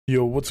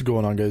Yo, what's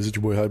going on, guys? It's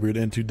your boy Hybrid,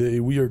 and today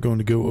we are going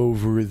to go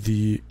over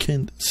the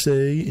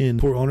Kensei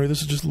in For Honor.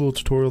 This is just a little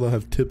tutorial. I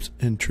have tips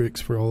and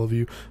tricks for all of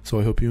you, so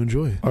I hope you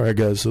enjoy. Alright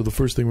guys, so the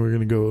first thing we're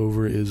going to go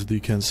over is the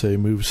Kensei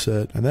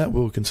moveset, and that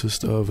will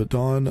consist of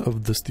Dawn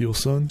of the Steel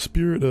Sun,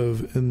 Spirit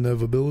of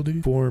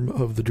Inevitability, Form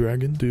of the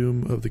Dragon,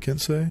 Doom of the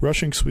Kensei,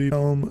 Rushing Sweep,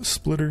 Helm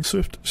Splitter,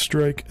 Swift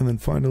Strike, and then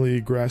finally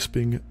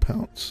Grasping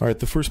Pounce. Alright,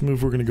 the first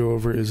move we're going to go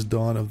over is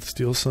Dawn of the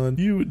Steel Sun.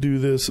 You do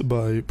this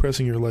by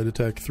pressing your light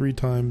attack 3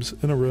 times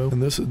in a row,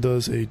 and this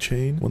does a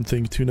chain. One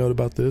thing to note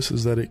about this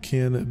is that it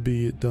can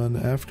be done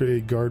after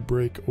a guard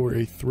break or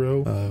a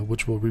throw,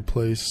 which will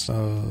replace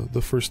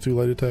the first 2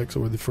 light attacks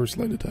or the first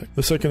light attack.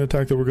 The second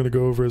attack that we're going to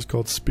go over is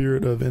called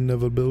Spirit of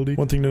Inevitability.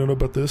 One thing to note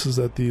about this is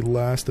that the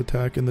last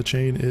attack in the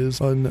chain is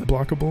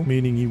unblockable,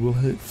 meaning you will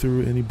hit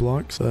through any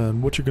blocks.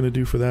 What you're going to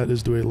do for that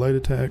is do a light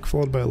attack,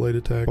 followed by a light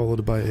attack,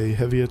 followed by a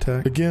heavy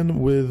attack. Again,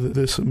 with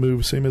this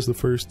move, same as the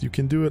first, you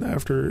can do it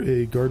after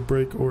a guard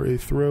break or a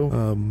throw,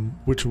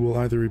 which will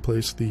either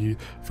replace the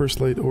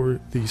first light or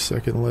the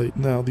second light.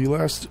 Now, the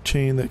last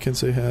chain that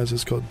Kensei has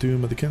is called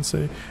Doom of the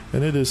Kensei,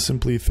 and it is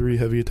simply 3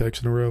 heavy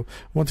attacks in a row.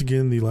 Once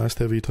again, the last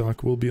heavy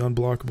attack will be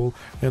unblockable,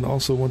 and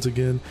also once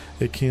again,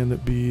 it can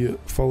be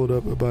followed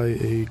up by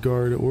a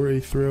guard or a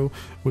throw,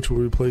 which will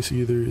replace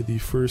either the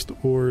first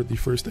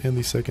and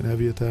the second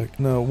heavy attack.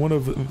 Now, one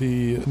of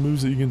the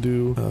moves that you can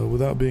do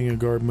without being in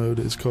guard mode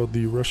is called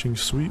the Rushing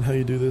Sweep. How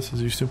you do this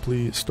is you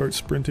simply start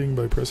sprinting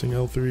by pressing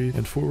L3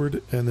 and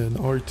forward, and then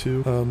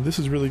R2. This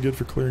is really good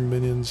for clearing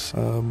minions.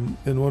 In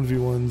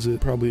 1v1s,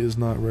 it probably is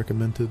not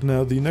recommended.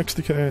 Now, the next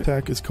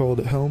attack is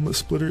called Helm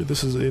Splitter.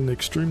 This is an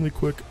extremely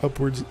quick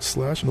upwards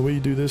slash, and the way you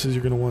do this is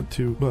you're going to want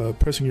to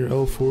pressing your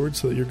L forward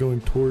so that you're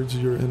going towards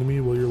your enemy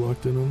while you're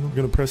locked in on them. You're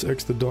going to press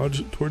X to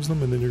dodge towards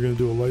them, and then you're going to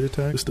do a light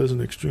attack. This does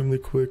an extremely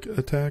quick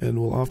attack and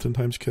will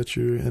oftentimes catch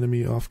your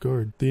enemy off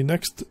guard. The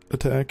next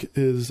attack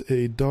is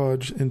a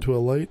dodge into a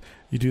light.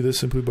 You do this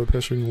simply by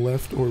pressing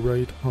left or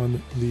right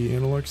on the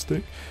analog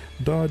stick,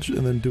 dodge,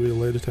 and then do a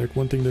light attack.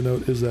 One thing to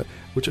note is that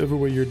whichever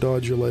way you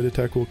dodge, your light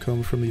attack will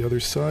come from the other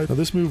side. Now,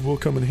 this move will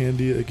come in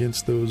handy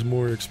against those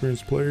more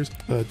experienced players.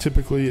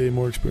 Typically, a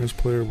more experienced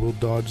player will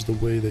dodge the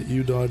way that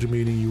you dodge,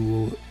 meaning you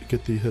will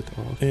get the hit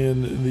off.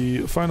 And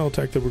the final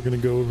attack that we're going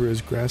to go over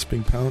is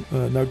Grasping Pounce.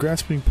 Now,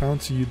 Grasping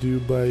Pounce you do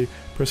by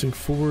pressing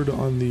forward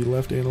on the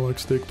left analog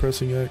stick,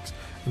 pressing X,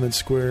 and then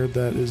square.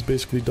 That is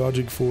basically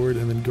dodging forward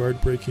and then guard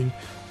breaking.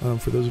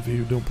 For those of you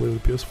who don't play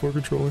with a PS4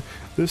 controller,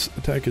 this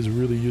attack is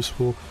really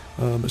useful,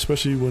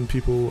 especially when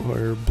people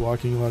are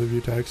blocking a lot of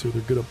your attacks, or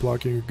they're good at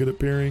blocking or good at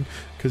parrying,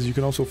 because you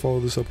can also follow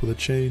this up with a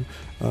chain,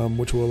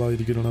 which will allow you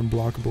to get an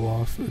unblockable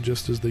off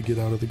just as they get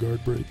out of the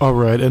guard break.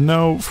 Alright, and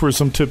now for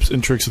some tips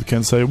and tricks with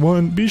Kensei.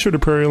 1, be sure to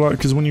parry a lot,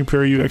 because when you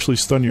parry, you actually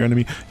stun your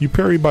enemy. You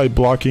parry by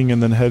blocking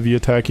and then heavy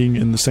attacking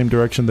in the same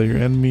direction that your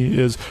enemy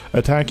is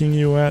attacking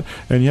you at,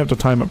 and you have to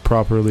time it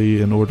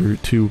properly in order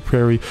to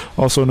parry.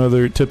 Also,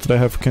 another tip that I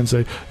have for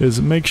Kensei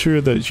is make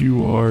sure that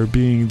you are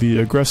being the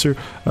aggressor.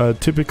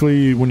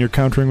 Typically, when you're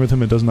countering with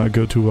him, it does not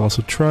go too well,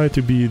 so try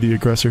to be the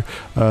aggressor.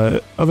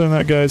 Other than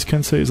that, guys,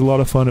 Kensei is a lot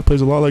of fun. It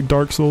plays a lot like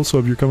Dark Souls, so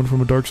if you're coming from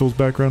a Dark Souls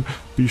background,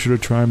 be sure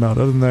to try him out.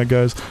 Other than that,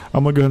 guys,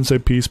 I'm going to go ahead and say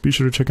peace. Be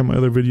sure to check out my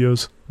other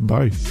videos.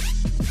 Bye.